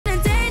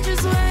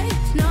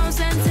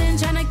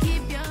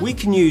we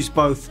can use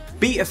both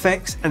beat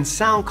effects and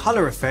sound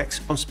color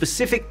effects on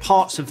specific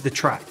parts of the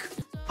track.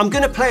 I'm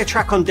going to play a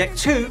track on deck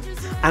 2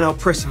 and I'll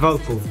press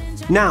vocal.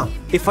 Now,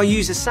 if I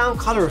use a sound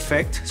color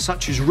effect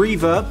such as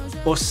reverb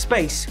or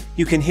space,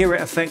 you can hear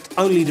it affect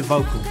only the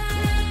vocal.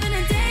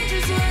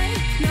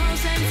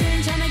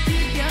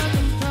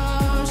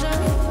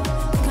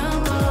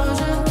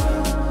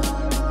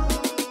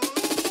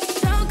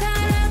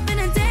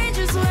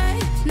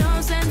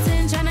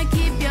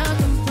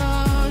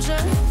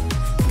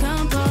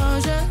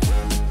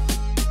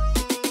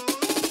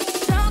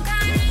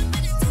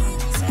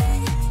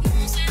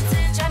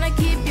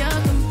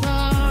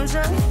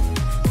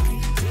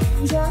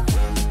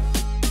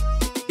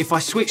 If I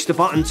switch the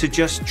button to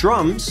just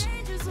drums,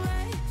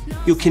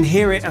 you can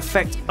hear it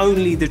affect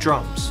only the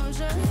drums.